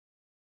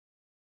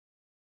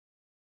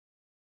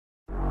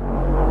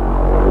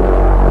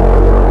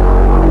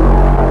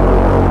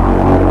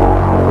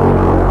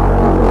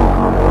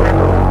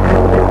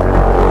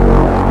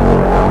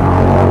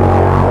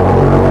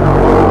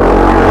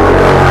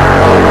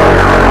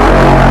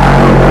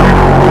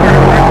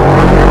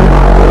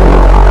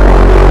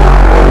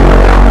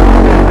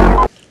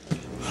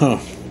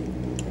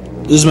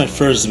This is my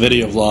first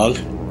video vlog.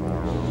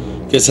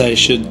 Guess I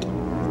should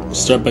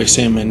start by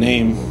saying my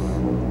name.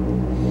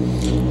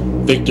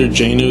 Victor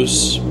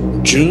Janus,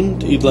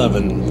 June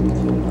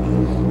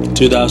 11,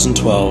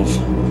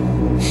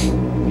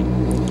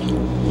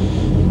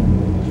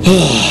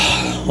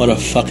 2012. What a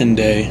fucking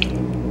day. I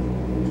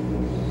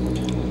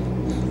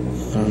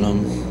don't know.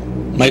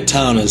 My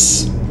town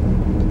is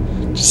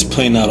just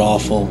plain out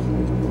awful.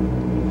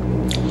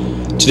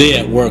 Today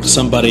at work,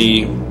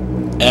 somebody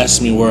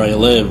asked me where I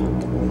live.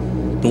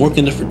 Been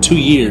working there for 2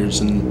 years,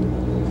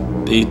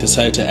 and they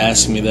decided to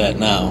ask me that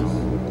now.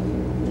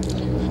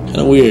 Kind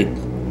of weird.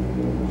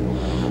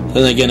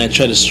 Then again, I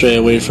try to stray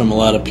away from a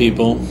lot of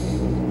people.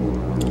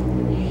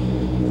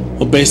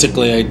 Well,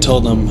 basically, I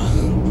told them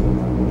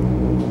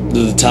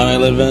the town I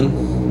live in,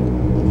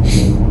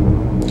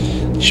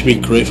 you should be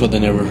grateful they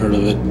never heard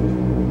of it.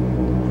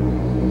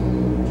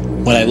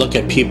 When I look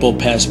at people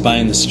pass by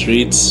in the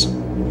streets,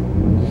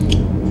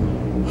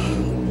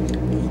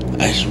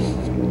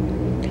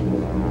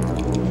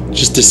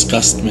 just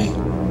disgust me.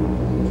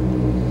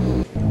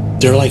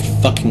 They're like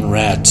fucking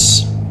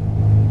rats.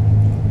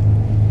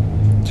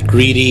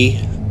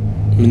 Greedy,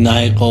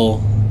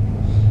 maniacal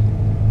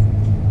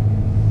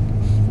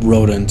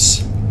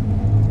rodents.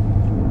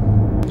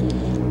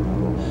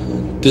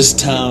 This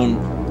town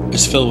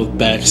is filled with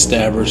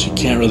backstabbers. You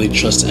can't really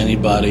trust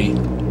anybody.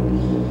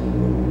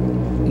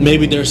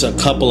 Maybe there's a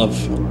couple of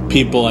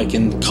people I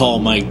can call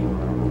my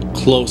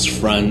close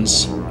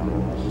friends,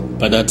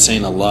 but that's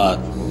saying a lot.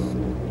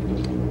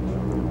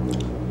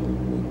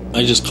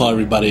 I just call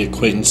everybody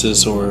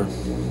acquaintances or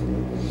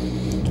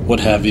what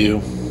have you.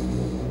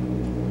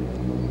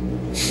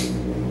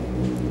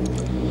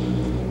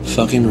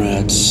 Fucking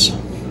rats.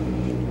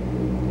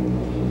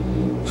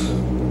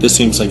 This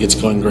seems like it's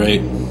going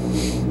great.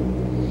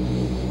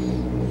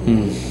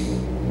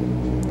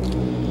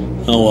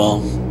 Oh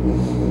well.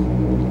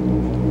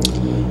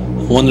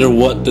 I wonder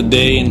what the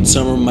day in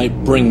summer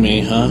might bring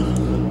me, huh?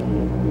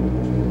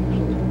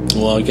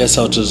 Well, I guess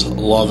I'll just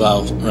log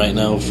out right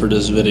now for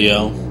this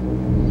video.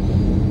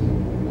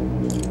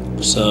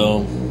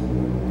 So,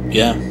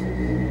 yeah.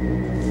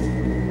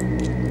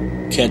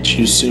 Catch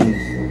you soon.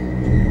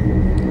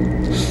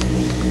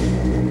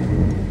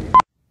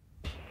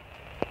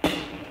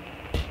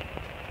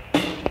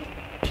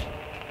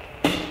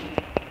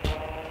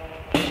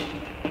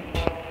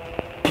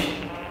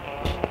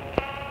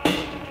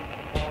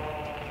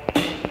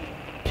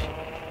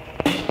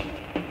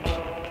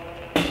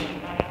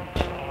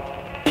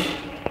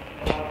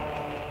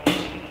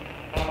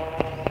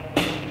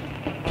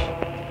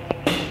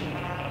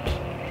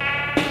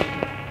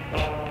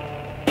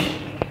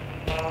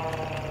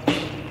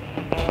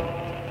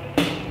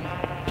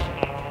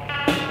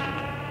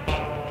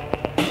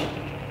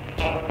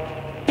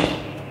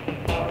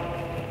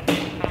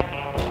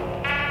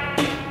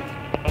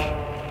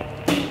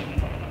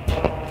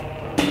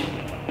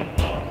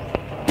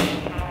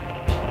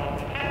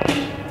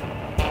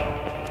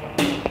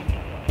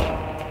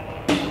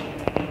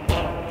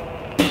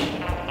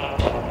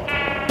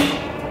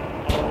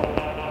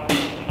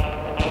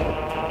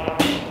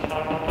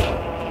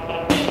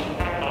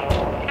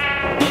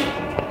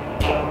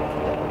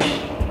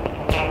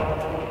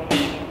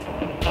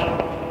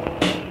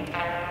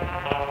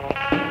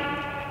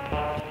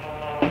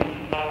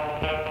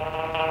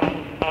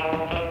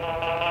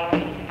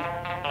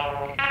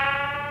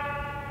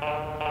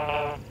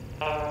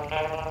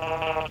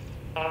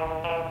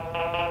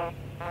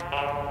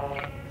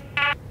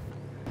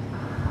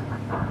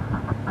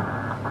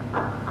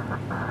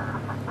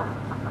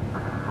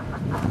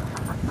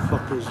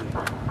 Fuck is he?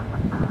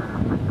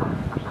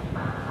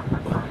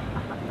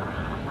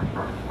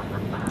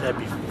 That'd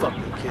be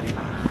fucking kidding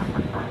me.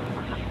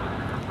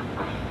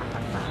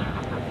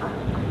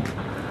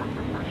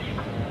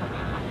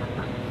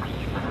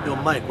 Yo,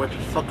 Mike, where the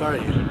fuck are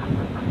you?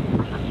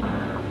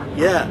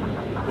 Yeah,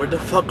 where the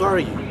fuck are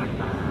you?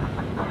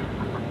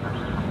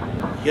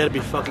 You gotta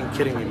be fucking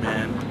kidding me,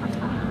 man.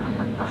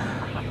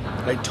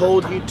 I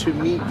told you to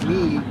meet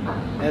me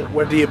at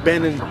where the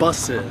abandoned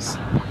bus is.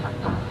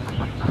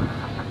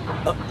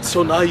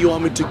 So now you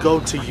want me to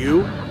go to you?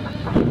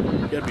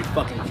 You gotta be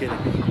fucking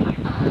kidding me.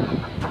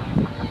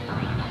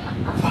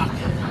 Fuck.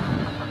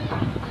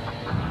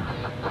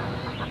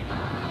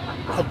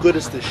 How good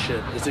is this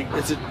shit? Is it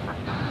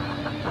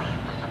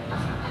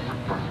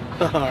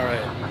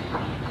Alright.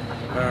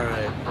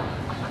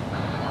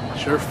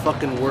 Sure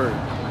fucking word.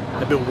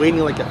 I've been waiting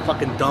like a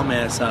fucking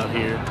dumbass out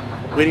here.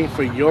 Waiting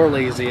for your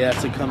lazy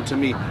ass to come to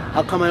me.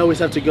 How come I always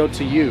have to go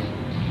to you?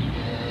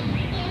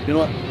 You know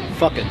what?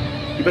 Fuck it.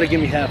 You better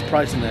give me half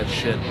price on that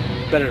shit.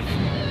 Better.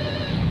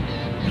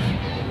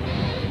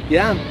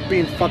 Yeah, I'm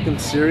being fucking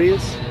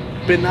serious.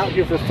 Been out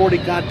here for 40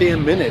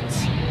 goddamn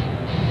minutes.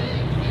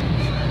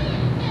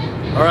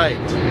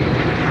 Alright.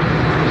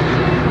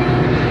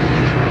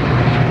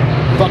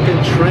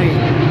 Fucking train.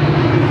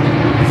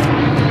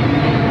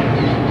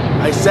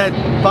 I said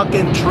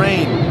fucking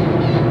train.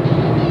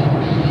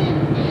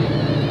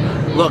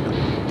 Look,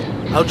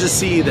 I'll just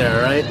see you there,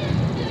 alright?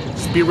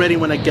 Just be ready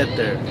when I get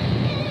there.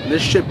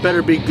 this shit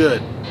better be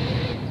good.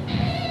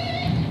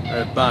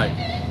 Alright,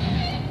 bye.